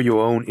 or your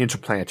own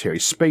interplanetary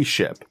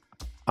spaceship.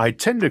 I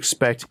tend to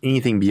expect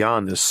anything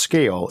beyond this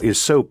scale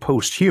is so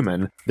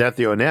post-human that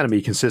their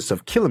anatomy consists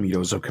of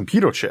kilometers of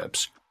computer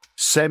chips,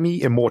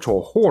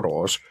 semi-immortal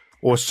hoarders,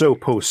 or so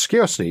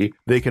post-scarcity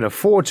they can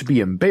afford to be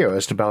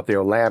embarrassed about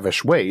their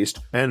lavish waste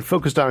and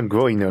focused on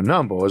growing their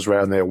numbers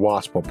rather than their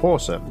watts per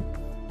person.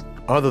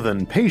 Other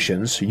than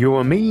patience, your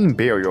remaining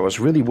barriers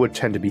really would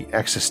tend to be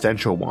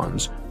existential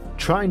ones,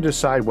 trying to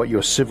decide what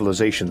your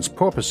civilization's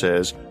purpose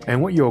is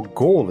and what your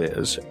goal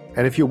is,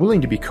 and if you're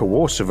willing to be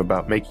coercive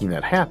about making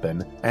that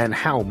happen, and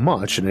how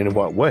much and in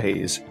what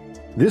ways.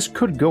 This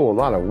could go a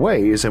lot of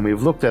ways, and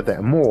we've looked at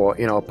that more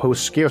in our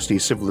post-scarcity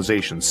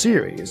civilization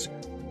series.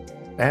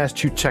 As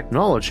to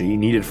technology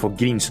needed for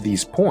getting to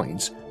these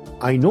points,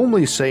 I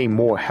normally say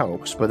more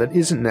helps, but that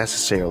isn't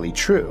necessarily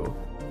true.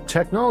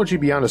 Technology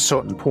beyond a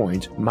certain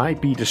point might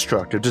be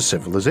destructive to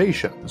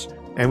civilizations,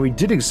 and we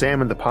did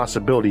examine the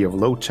possibility of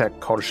low-tech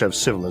Kardashev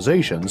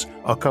civilizations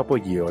a couple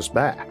years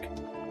back.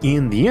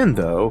 In the end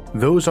though,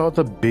 those are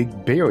the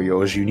big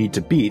barriers you need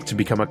to beat to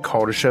become a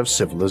Kardashev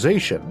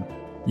civilization.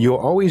 You'll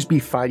always be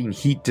fighting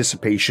heat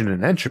dissipation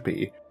and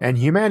entropy, and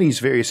humanity's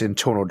various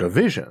internal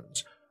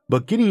divisions,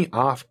 but getting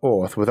off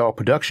Earth with our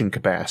production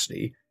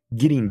capacity,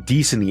 getting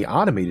decently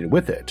automated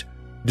with it,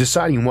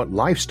 deciding what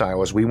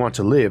lifestyles we want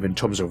to live in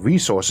terms of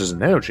resources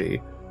and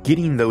energy,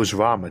 getting those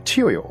raw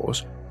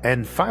materials,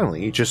 and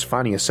finally just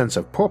finding a sense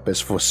of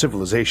purpose for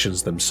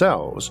civilizations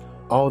themselves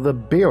are the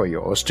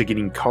barriers to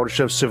getting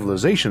Kardashev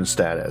civilization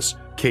status,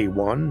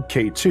 K1,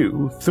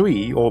 K2,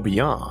 3, or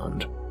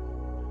beyond.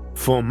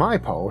 For my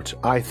part,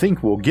 I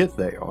think we'll get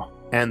there,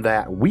 and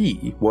that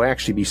we will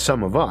actually be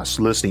some of us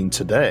listening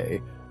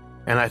today,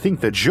 and I think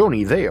the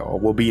journey there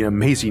will be an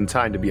amazing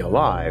time to be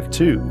alive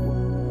too.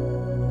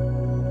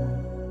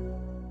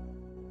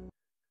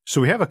 So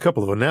we have a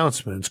couple of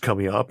announcements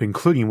coming up,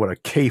 including what a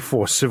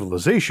K4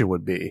 civilization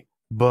would be.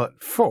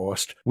 But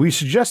first, we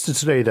suggested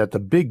today that the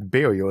big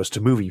barriers to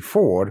moving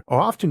forward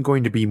are often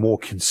going to be more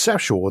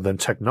conceptual than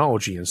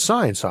technology and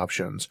science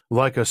options,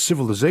 like a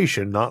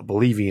civilization not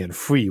believing in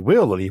free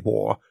will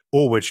anymore,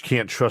 or which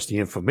can't trust the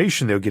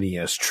information they're getting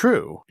as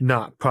true,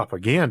 not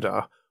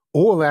propaganda,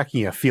 or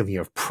lacking a feeling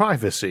of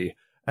privacy.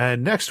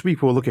 And next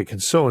week we'll look at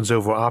concerns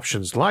over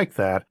options like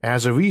that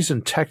as a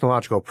reason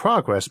technological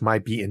progress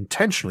might be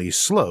intentionally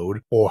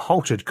slowed or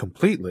halted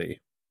completely.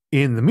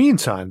 In the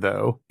meantime,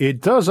 though,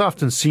 it does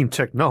often seem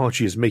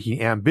technology is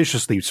making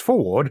ambitious leaps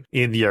forward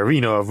in the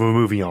arena of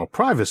removing our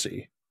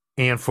privacy.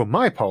 And for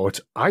my part,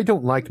 I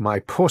don't like my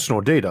personal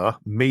data,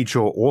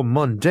 major or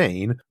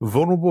mundane,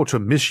 vulnerable to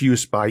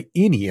misuse by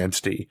any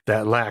entity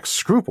that lacks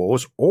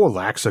scruples or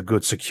lacks a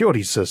good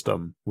security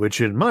system, which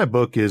in my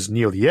book is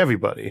nearly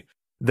everybody.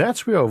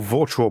 That's where a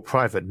virtual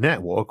private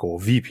network or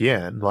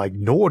VPN like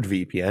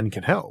NordVPN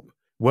can help.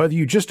 Whether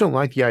you just don't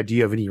like the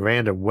idea of any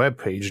random web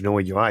page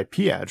knowing your IP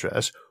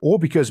address, or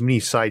because many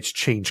sites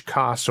change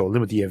costs or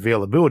limit the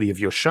availability of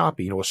your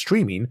shopping or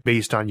streaming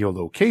based on your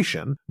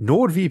location,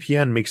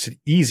 NordVPN makes it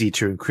easy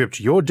to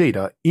encrypt your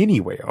data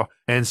anywhere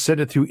and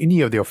send it through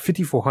any of their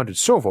 5,400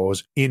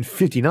 servers in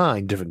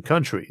 59 different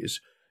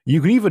countries.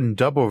 You can even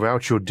double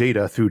route your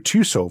data through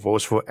 2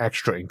 servers for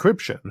extra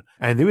encryption,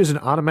 and there is an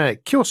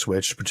automatic kill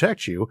switch to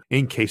protect you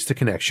in case the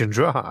connection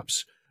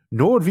drops.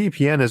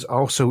 NordVPN is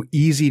also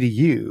easy to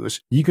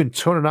use. You can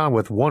turn it on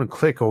with one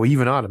click or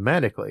even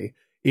automatically.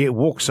 It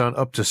works on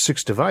up to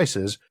 6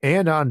 devices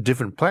and on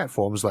different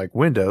platforms like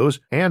Windows,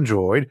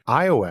 Android,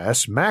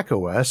 iOS,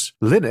 macOS,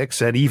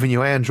 Linux, and even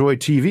your Android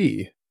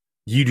TV.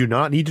 You do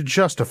not need to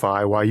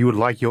justify why you would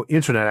like your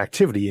internet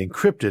activity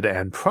encrypted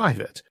and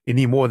private,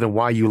 any more than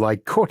why you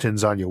like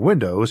curtains on your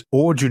windows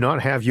or do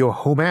not have your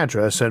home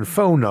address and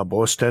phone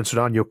number stenciled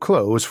on your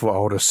clothes for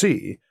all to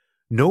see.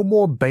 No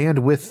more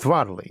bandwidth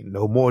throttling,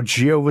 no more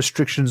geo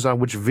restrictions on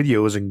which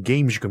videos and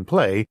games you can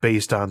play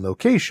based on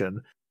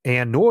location,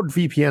 and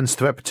NordVPN's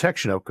threat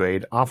protection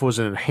upgrade offers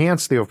an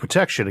enhanced layer of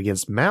protection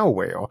against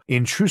malware,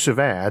 intrusive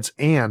ads,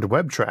 and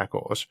web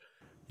trackers.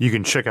 You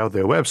can check out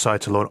their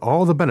website to learn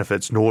all the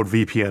benefits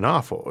NordVPN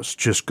offers.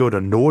 Just go to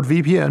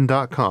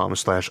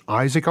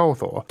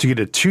nordvpn.com/IsaacArthur to get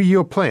a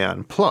 2-year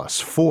plan plus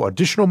 4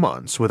 additional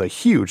months with a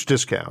huge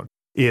discount.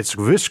 It's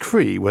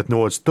risk-free with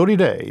Nord's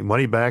 30-day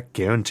money-back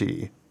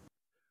guarantee.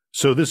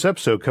 So this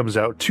episode comes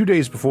out 2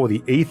 days before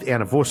the 8th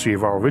anniversary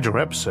of our original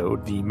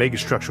episode, the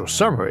Megastructural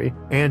Summary,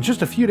 and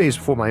just a few days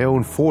before my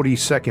own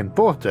 42nd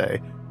birthday,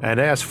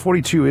 and as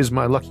 42 is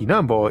my lucky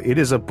number, it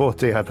is a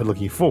birthday I've been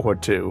looking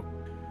forward to.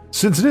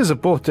 Since it is a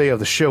birthday of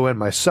the show and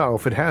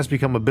myself, it has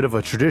become a bit of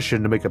a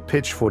tradition to make a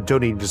pitch for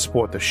donating to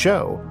support the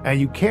show,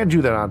 and you can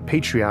do that on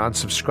Patreon,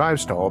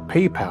 Subscribestar,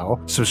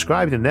 PayPal,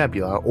 subscribe to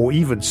Nebula, or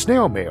even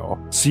snail mail.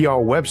 See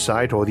our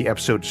website or the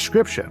episode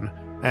description.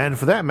 And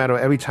for that matter,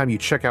 every time you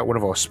check out one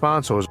of our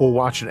sponsors or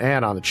watch an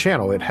ad on the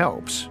channel, it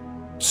helps.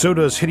 So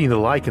does hitting the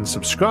like and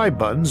subscribe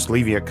buttons,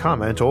 leaving a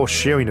comment, or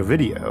sharing a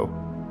video.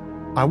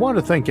 I want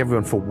to thank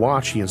everyone for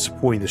watching and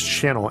supporting this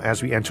channel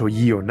as we enter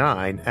year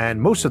 9,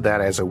 and most of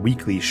that as a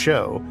weekly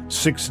show,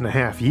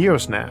 6.5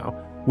 years now,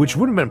 which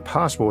wouldn't have been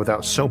possible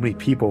without so many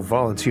people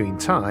volunteering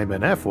time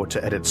and effort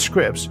to edit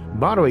scripts,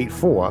 moderate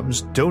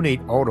forums,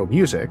 donate audio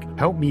music,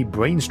 help me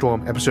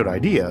brainstorm episode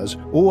ideas,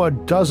 or a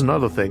dozen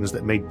other things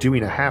that make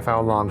doing a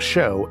half-hour-long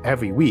show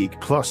every week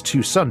plus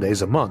 2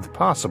 Sundays a month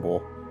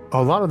possible.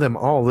 A lot of them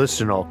all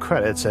listed in our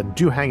credits and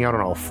do hang out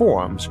on our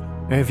forums,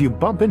 and if you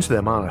bump into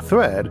them on a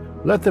thread,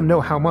 let them know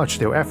how much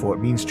their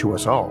effort means to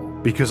us all,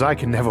 because I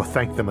can never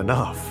thank them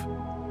enough.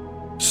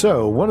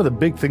 So, one of the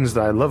big things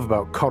that I love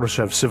about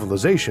Kardashev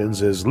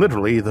Civilizations is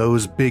literally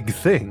those big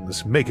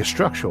things,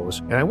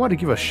 megastructures, and I want to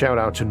give a shout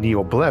out to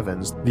Neil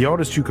Blevins, the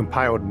artist who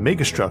compiled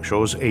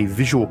Megastructures, a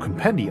visual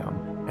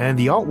compendium, and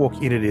the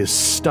artwork in it is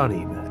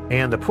stunning,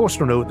 and the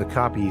personal note the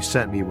copy he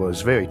sent me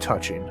was very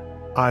touching.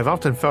 I've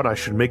often felt I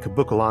should make a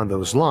book along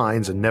those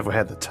lines and never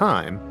had the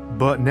time,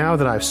 but now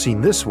that I've seen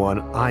this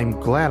one, I'm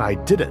glad I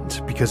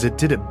didn't, because it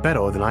did it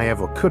better than I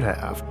ever could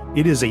have.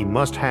 It is a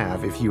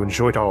must-have if you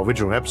enjoyed our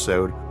original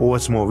episode or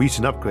its more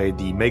recent upgrade,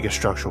 the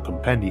Megastructural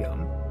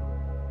Compendium.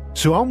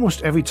 So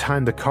almost every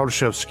time the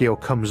Kardashev scale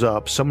comes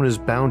up, someone is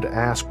bound to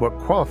ask what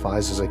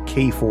qualifies as a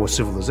K4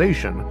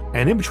 civilization,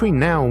 and in between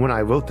now and when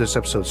I wrote this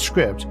episode's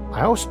script,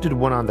 I also did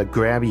one on the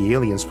grabby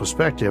aliens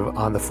perspective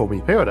on the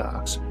Fermi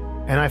Paradox,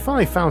 and I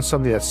finally found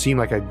something that seemed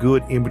like a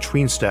good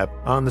in-between step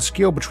on the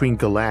scale between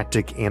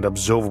galactic and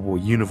observable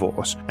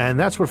universe, and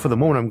that's what for the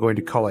moment I'm going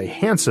to call a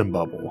Hansen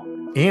bubble,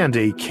 and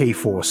a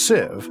K4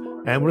 Civ,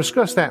 and we'll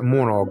discuss that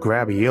more in our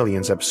Grabby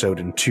Aliens episode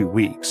in 2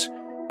 weeks.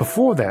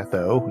 Before that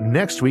though,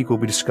 next week we'll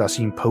be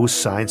discussing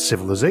post-science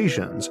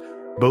civilizations,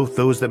 both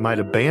those that might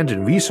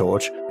abandon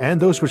research and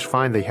those which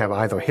find they have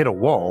either hit a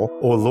wall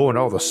or learned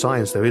all the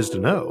science there is to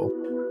know.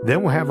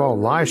 Then we'll have our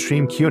live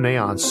stream Q&A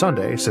on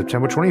Sunday,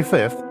 September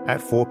 25th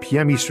at 4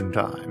 p.m. Eastern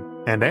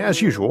Time. And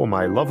as usual,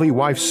 my lovely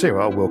wife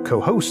Sarah will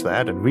co-host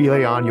that and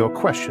relay on your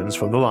questions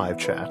from the live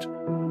chat.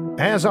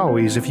 As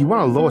always, if you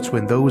want alerts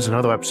when those and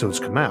other episodes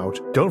come out,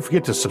 don't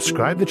forget to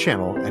subscribe to the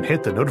channel and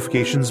hit the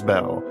notifications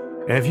bell.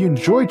 And if you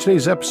enjoyed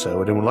today's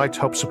episode and would like to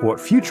help support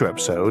future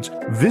episodes,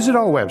 visit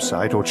our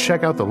website or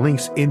check out the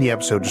links in the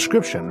episode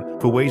description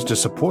for ways to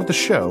support the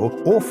show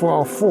or for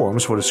our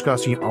forums for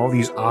discussing all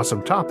these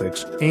awesome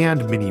topics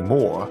and many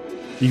more.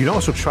 You can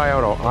also try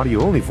out our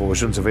audio-only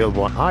versions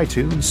available on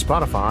iTunes,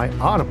 Spotify,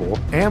 Audible,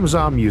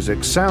 Amazon Music,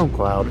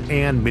 SoundCloud,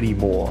 and many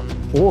more,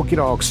 or get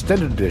our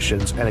extended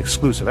editions and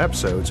exclusive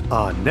episodes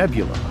on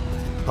Nebula.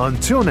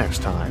 Until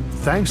next time,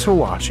 thanks for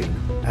watching,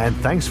 and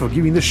thanks for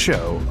giving the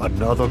show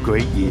another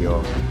great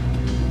year.